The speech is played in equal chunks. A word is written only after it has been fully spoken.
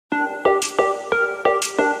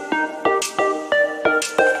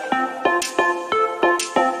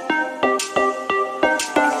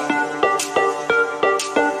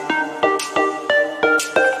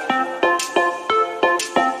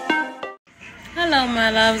Hello my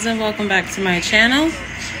loves and welcome back to my channel.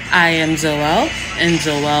 I am Zoell and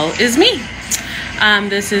Zoell is me.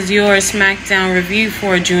 This is your Smackdown review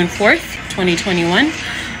for June 4th, 2021.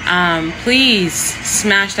 Please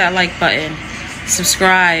smash that like button,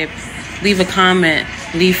 subscribe, leave a comment,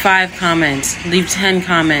 leave 5 comments, leave 10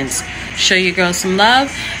 comments. Show your girl some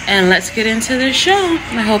love and let's get into the show.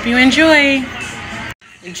 I hope you enjoy.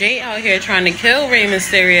 Jay out here trying to kill Rey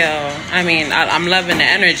Mysterio. I mean, I'm loving the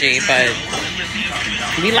energy, but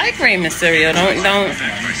we like Rey Mysterio.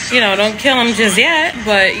 Don't kill him just yet.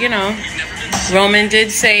 But Roman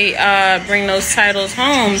did say bring those titles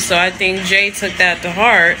home, so I think Jay took that to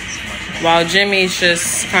heart. While Jimmy's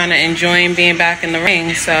just kind of enjoying being back in the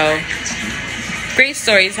ring. So great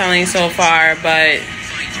storytelling so far, but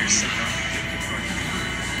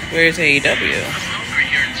where's AEW?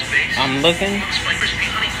 I'm looking.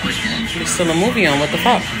 There's still a movie on. What the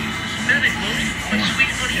fuck?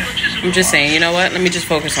 I'm just saying, you know what? Let me just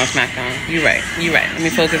focus on SmackDown. You're right. Let me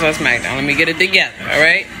focus on SmackDown. Let me get it together,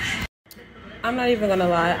 alright? I'm not even gonna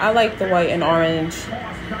lie. I like the white and orange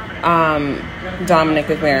Dominic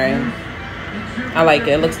is wearing. I like it.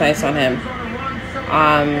 It looks nice on him.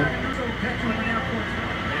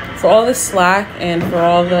 For all the slack and for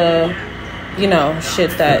all the,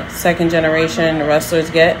 shit that second generation wrestlers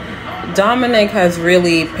get, Dominic has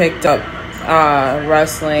really picked up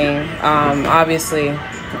wrestling, obviously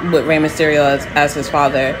with Rey Mysterio as his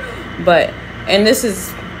father, and this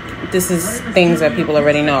is things that people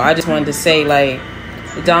already know. I just wanted to say, like,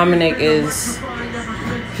 Dominic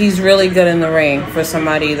he's really good in the ring for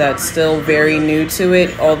somebody that's still very new to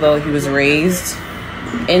it, although he was raised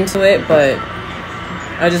into it. But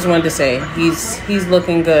I just wanted to say he's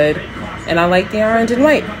looking good, and I like the orange and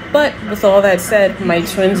white. But with all that said, my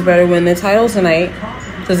twins better win the titles tonight,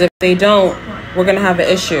 because if they don't, we're gonna have an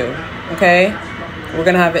issue. Okay, we're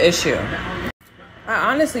gonna have an issue.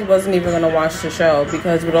 I honestly wasn't even gonna watch the show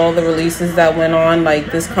because with all the releases that went on,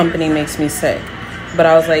 like, this company makes me sick. But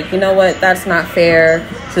I was like, you know what? That's not fair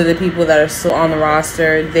to the people that are still on the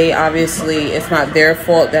roster. They obviously, it's not their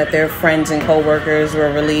fault that their friends and coworkers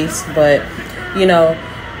were released. But,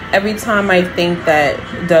 every time I think that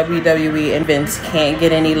WWE and Vince can't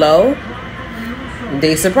get any low,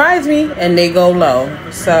 they surprise me and they go low.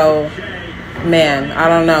 So, man, I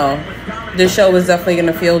don't know. This show is definitely going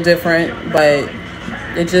to feel different, but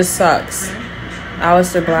it just sucks.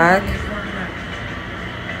 Aleister Black.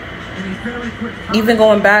 Even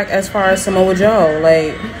going back as far as Samoa Joe,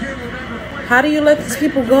 like, how do you let these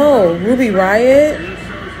people go? Ruby Riott.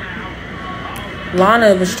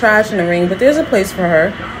 Lana was trash in the ring, but there's a place for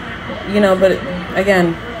her. But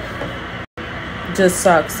again, just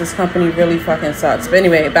sucks. This company really fucking sucks. But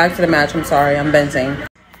anyway, back to the match. I'm sorry, I'm venting.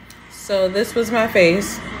 So this was my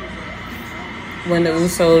face when the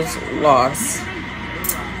Usos lost.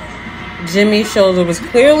 Jimmy's shoulder was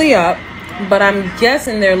clearly up, but I'm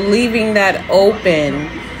guessing they're leaving that open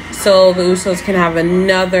so the Usos can have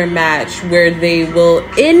another match where they will,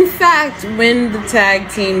 in fact, win the tag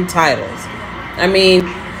team titles. I mean,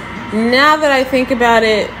 now that I think about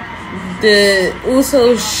it, the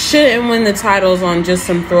Usos shouldn't win the titles on just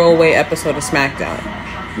some throwaway episode of SmackDown.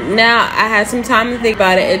 Now, I had some time to think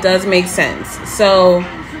about it. It does make sense. So,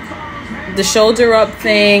 the shoulder up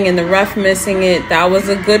thing and the ref missing it, that was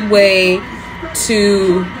a good way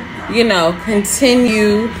to,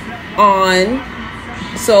 continue on.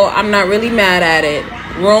 So, I'm not really mad at it.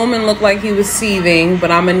 Roman looked like he was seething,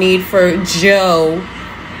 but I'm going to need for Joe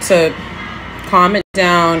to calm it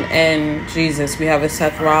down. And Jesus, we have a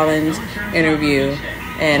Seth Rollins interview,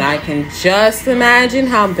 and I can just imagine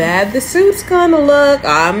how bad the suit's gonna look.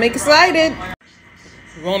 I'm excited.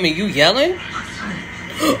 Roman, you yelling?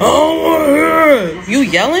 Oh, you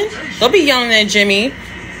yelling? Don't be yelling at Jimmy.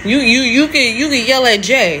 You can yell at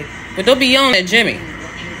Jay, but don't be yelling at Jimmy.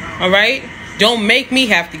 All right? Don't make me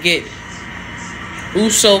have to get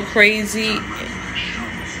Uso crazy.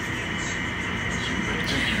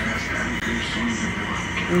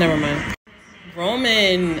 Never mind.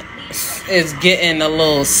 Roman is getting a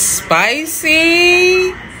little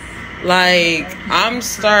spicy. Like, I'm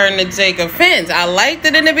starting to take offense. I liked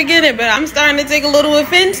it in the beginning, but I'm starting to take a little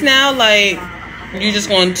offense now. Like, you just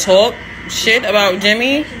gonna talk shit about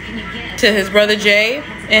Jimmy to his brother Jay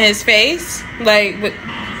in his face? Like, what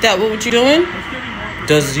you doing?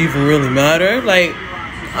 Does it even really matter? Like,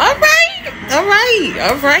 all right,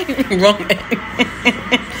 Roman.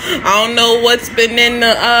 I don't know what's been in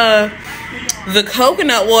the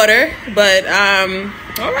coconut water, but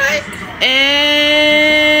all right.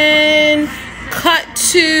 And cut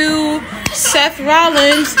to Seth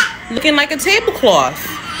Rollins looking like a tablecloth.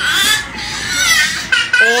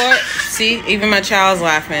 Or See, even my child's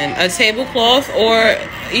laughing. A tablecloth or,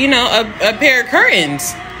 you know, a pair of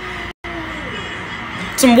curtains.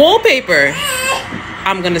 Some wallpaper.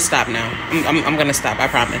 I'm gonna stop now. I'm gonna stop, I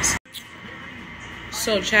promise.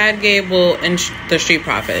 So Chad Gable and the Street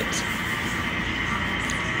Profits.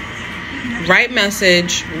 Right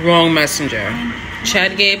message, wrong messenger.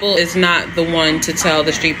 Chad Gable is not the one to tell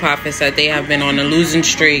the Street Profits that they have been on a losing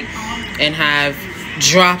streak and have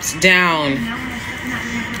dropped down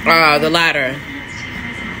the ladder.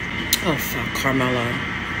 Oh fuck, Carmella.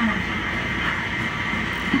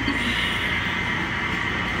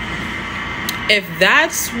 If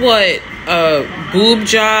that's what a boob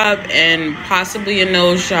job and possibly a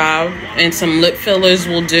nose job and some lip fillers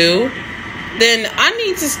will do, then I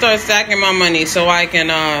need to start stacking my money so I can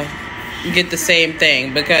get the same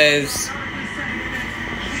thing, because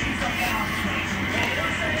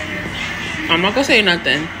I'm not gonna say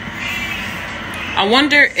nothing. I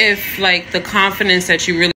wonder if like the confidence that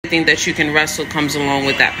you really think that you can wrestle comes along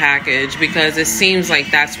with that package, because it seems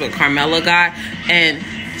like that's what Carmella got and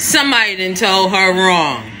somebody didn't tell her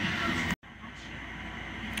wrong.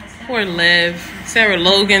 Poor Liv. Sarah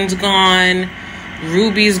Logan's gone.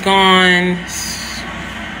 Ruby's gone.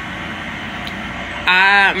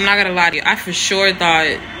 I'm not gonna lie to you, I for sure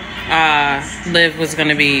thought Liv was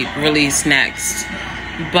gonna be released next,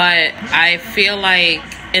 but I feel like,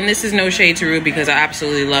 and this is no shade to Ruby because I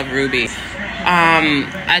absolutely love Ruby,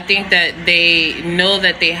 I think that they know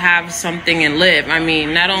that they have something in Liv. I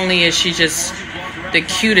mean, not only is she just the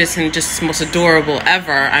cutest and just most adorable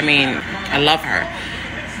ever, I mean, I love her,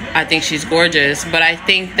 I think she's gorgeous, but I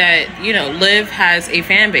think that, you know, Liv has a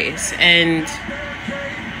fan base and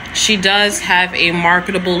she does have a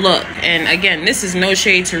marketable look. And again, this is no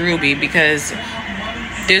shade to Ruby, because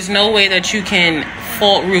there's no way that you can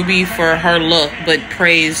fault Ruby for her look but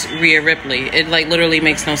praise Rhea Ripley. It like literally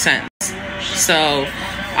makes no sense. So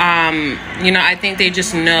you know, I think they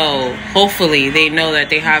just know, hopefully they know that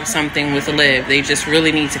they have something with Liv. They just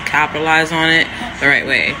really need to capitalize on it the right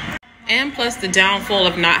way. And plus the downfall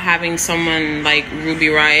of not having someone like Ruby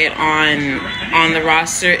Riott on the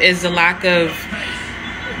roster is the lack of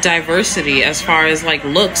diversity as far as like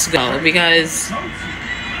looks go, because,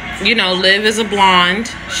 you know, Liv is a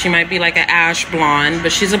blonde. She might be like an ash blonde,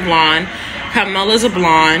 but she's a blonde. Carmella's a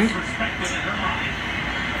blonde.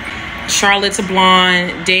 Charlotte's a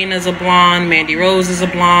blonde. Dana's a blonde. Mandy Rose is a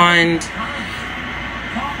blonde.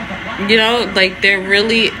 You know, like there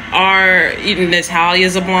really are, even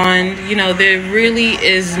Natalia's a blonde. You know, there really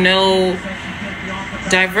is no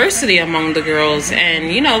diversity among the girls.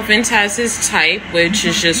 And, you know, Vince has his type, which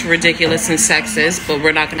is just ridiculous and sexist, but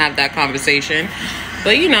we're not gonna have that conversation.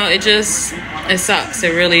 But, you know, it sucks.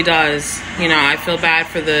 It really does. You know, I feel bad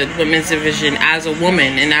for the women's division as a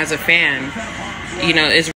woman and as a fan. You know,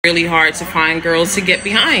 it's really hard to find girls to get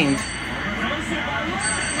behind.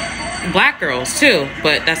 Black girls too,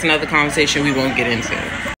 but that's another conversation we won't get into.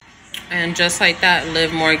 And just like that,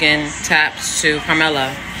 Liv Morgan taps to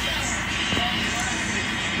Carmella.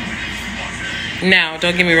 Now,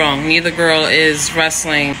 don't get me wrong, neither girl is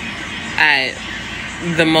wrestling at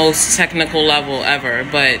the most technical level ever,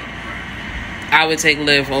 but I would take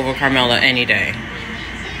Liv over Carmella any day.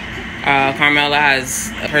 Carmella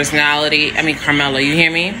has a personality. I mean, Carmella, you hear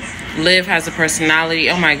me? Liv has a personality.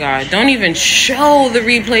 Oh my god, don't even show the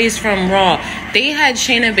replays from Raw. They had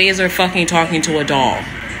Shayna Baszler fucking talking to a doll.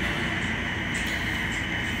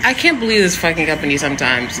 I can't believe this fucking company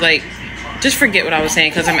sometimes. Like, just forget what I was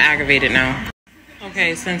saying because I'm aggravated now.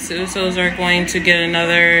 Okay, since the Usos are going to get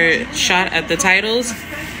another shot at the titles,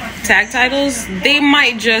 tag titles, they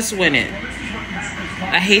might just win it.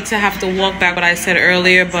 I hate to have to walk back what I said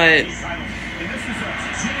earlier, but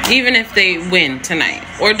even if they win tonight,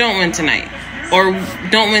 or don't win tonight, or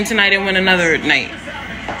don't win tonight and win another night,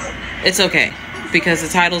 it's okay, because the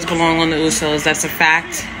titles belong on the Usos. That's a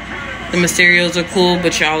fact. The Mysterios are cool,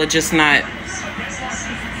 but y'all are just not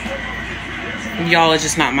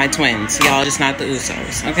my twins. Y'all are just not the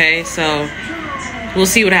Usos. Okay, so we'll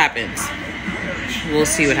see what happens. We'll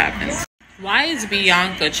see what happens. Why is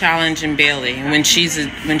Bianca challenging Bayley when she's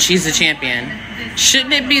the champion?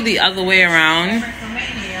 Shouldn't it be the other way around?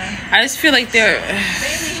 I just feel like they're...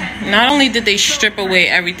 Not only did they strip away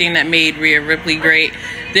everything that made Rhea Ripley great,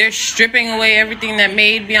 they're stripping away everything that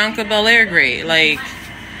made Bianca Belair great. Like,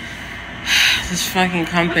 this fucking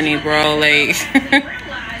company, bro. Like...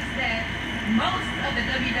 Most of the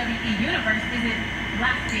WWE universe isn't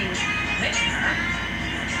lasting with her.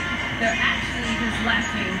 They're actually just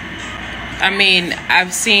lasting. I mean,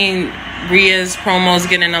 I've seen Rhea's promos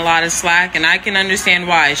getting a lot of slack, and I can understand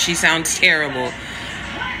why. She sounds terrible.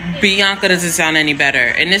 Bianca doesn't sound any better.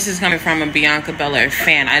 And this is coming from a Bianca Belair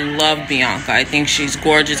fan. I love Bianca. I think she's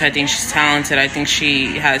gorgeous. I think she's talented. I think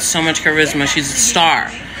she has so much charisma. She's a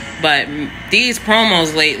star. But these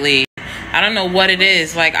promos lately, I don't know what it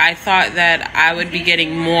is. Like, I thought that I would be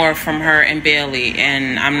getting more from her and Bayley,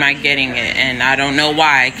 and I'm not getting it. And I don't know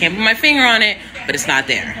why. I can't put my finger on it, but it's not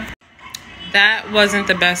there. That wasn't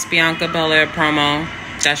the best Bianca Belair promo.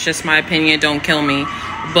 That's just my opinion. Don't kill me.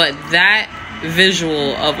 But that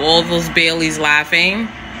visual of all those Baileys laughing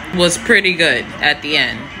was pretty good at the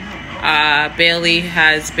end. Bayley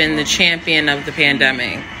has been the champion of the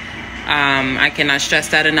pandemic. I cannot stress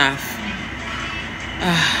that enough.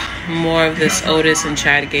 More of this Otis and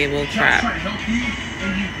Chad Gable crap.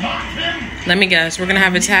 Let me guess, we're gonna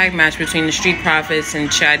have a tag match between the Street Profits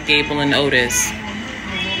and Chad Gable and Otis.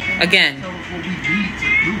 Again,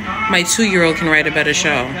 my 2-year-old can write a better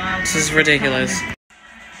show. This is ridiculous.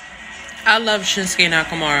 I love Shinsuke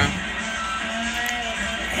Nakamura.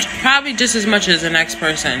 Probably just as much as the next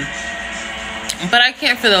person. But I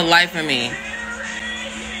can't for the life of me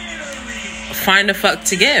find a fuck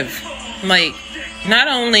to give. Like, not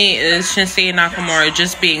only is Shinsuke Nakamura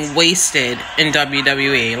just being wasted in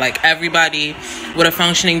WWE, like everybody with a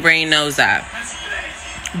functioning brain knows that.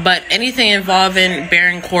 But anything involving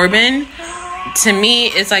Baron Corbin, to me,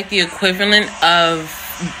 it's like the equivalent of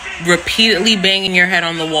repeatedly banging your head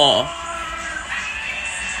on the wall.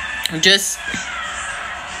 Just,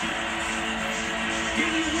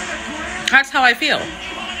 that's how I feel.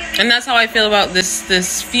 And that's how I feel about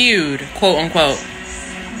this feud, quote unquote.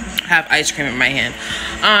 Have ice cream in my hand.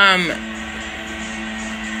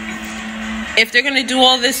 If they're gonna do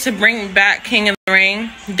all this to bring back King of the Ring,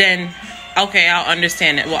 then okay, I'll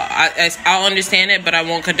understand it. Well, I'll understand it, but I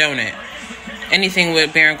won't condone it. Anything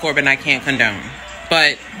with Baron Corbin, I can't condone.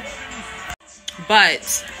 But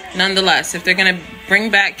nonetheless, if they're gonna bring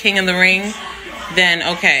back King of the Ring, then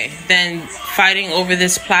okay. Then fighting over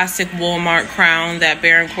this plastic Walmart crown that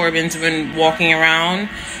Baron Corbin's been walking around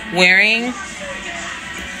wearing.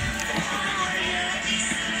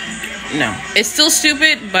 No. It's still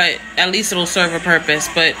stupid, but at least it'll serve a purpose.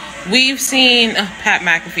 But we've seen... Pat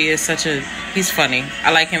McAfee is such a... He's funny.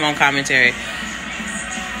 I like him on commentary.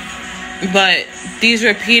 But these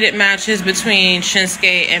repeated matches between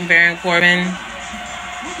Shinsuke and Baron Corbin,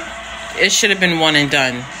 it should have been 1 and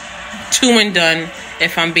done. 2 and done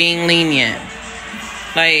if I'm being lenient.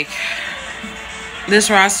 Like, this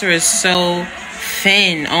roster is so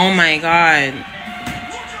thin. Oh my god.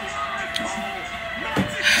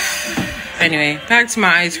 Anyway, back to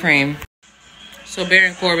my ice cream. So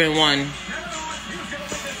Baron Corbin won.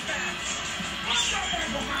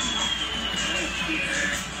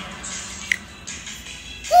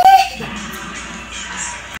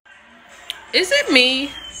 Is it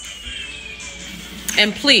me?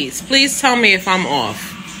 And please tell me if I'm off.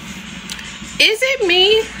 Is it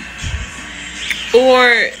me?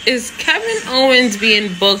 Or is Kevin Owens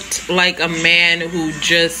being booked like a man who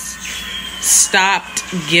just stopped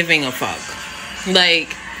giving a fuck?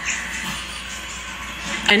 Like,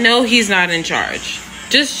 I know he's not in charge.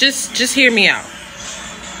 Just hear me out.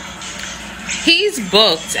 He's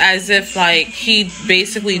booked as if like he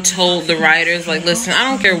basically told the writers, like, listen, I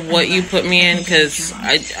don't care what you put me in, because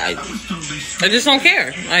I just don't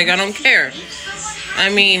care. Like, I don't care. I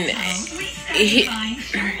mean,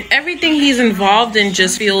 everything he's involved in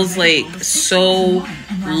just feels like so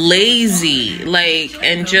lazy, like,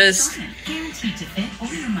 and just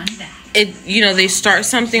they start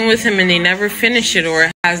something with him and they never finish it, or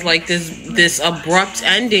it has like this abrupt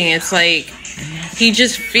ending. It's like he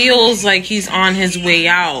just feels like he's on his way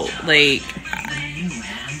out. Like,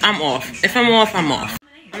 I'm off. If I'm off, I'm off.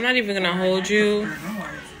 I'm not even gonna hold you.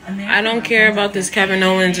 I don't care about this Kevin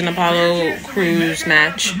Owens and Apollo Crews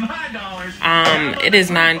match. It is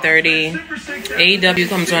 9:30. AEW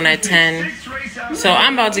comes on at 10. So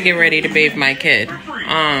I'm about to get ready to bathe my kid.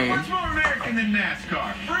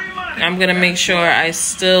 I'm gonna make sure I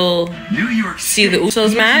still see the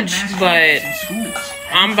Usos match, but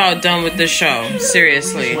I'm about done with this show.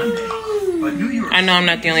 Seriously. I know I'm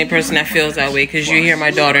not the only person that feels that way, because you hear my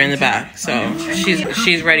daughter in the back, so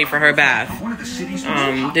she's ready for her bath.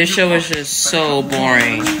 This show is just so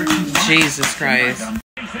boring. Jesus Christ.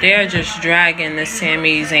 They are just dragging the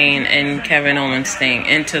Sami Zayn and Kevin Owens thing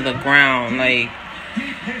into the ground, like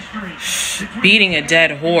beating a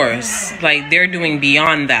dead horse. Like, they're doing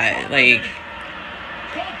beyond that. Like,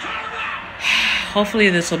 hopefully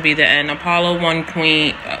this will be the end. Apollo won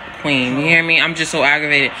clean. You hear me? I'm just so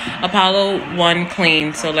aggravated. Apollo won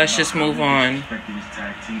clean, so let's just move on.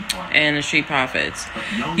 And the Street Profits.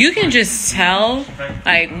 You can just tell,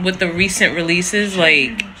 like, with the recent releases,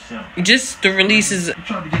 like, just the releases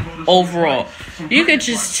overall. You could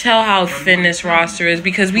just tell how thin this roster is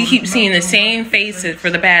because we keep seeing the same faces for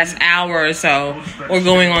the past hour or so, or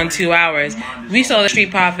going on 2 hours. We saw the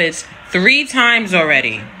Street Profits 3 times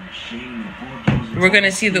already. We're going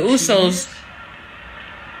to see the Usos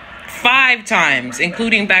 5 times,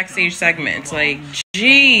 including backstage segments. Like,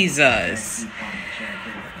 Jesus.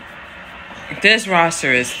 This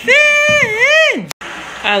roster is thin.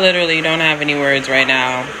 I literally don't have any words right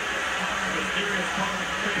now.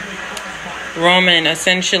 Roman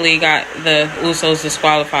essentially got the Usos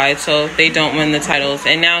disqualified, so they don't win the titles.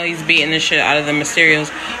 And now he's beating the shit out of the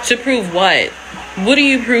Mysterios. To prove what? What are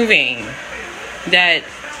you proving? That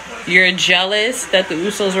you're jealous that the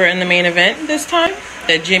Usos were in the main event this time?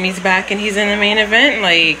 That Jimmy's back and he's in the main event?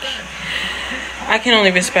 Like, I can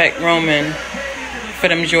only respect Roman for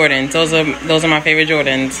them Jordans. Those are my favorite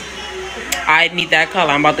Jordans. I need that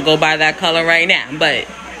color. I'm about to go buy that color right now. But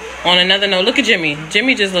on another note, look at Jimmy.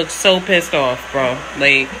 Jimmy just looks so pissed off, bro.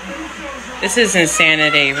 Like, this is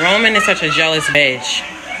insanity. Roman is such a jealous bitch.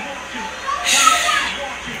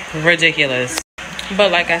 Ridiculous.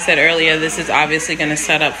 But like I said earlier, this is obviously going to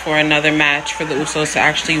set up for another match for the Usos to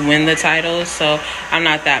actually win the titles. So I'm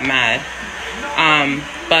not that mad.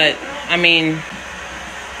 But, I mean,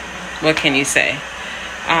 what can you say?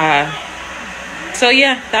 So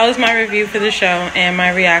yeah, that was my review for the show and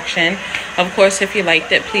my reaction. Of course, if you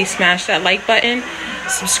liked it, please smash that like button.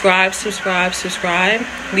 Subscribe.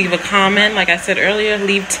 Leave a comment. Like I said earlier,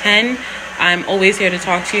 leave 10. I'm always here to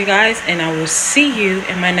talk to you guys, and I will see you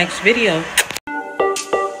in my next video.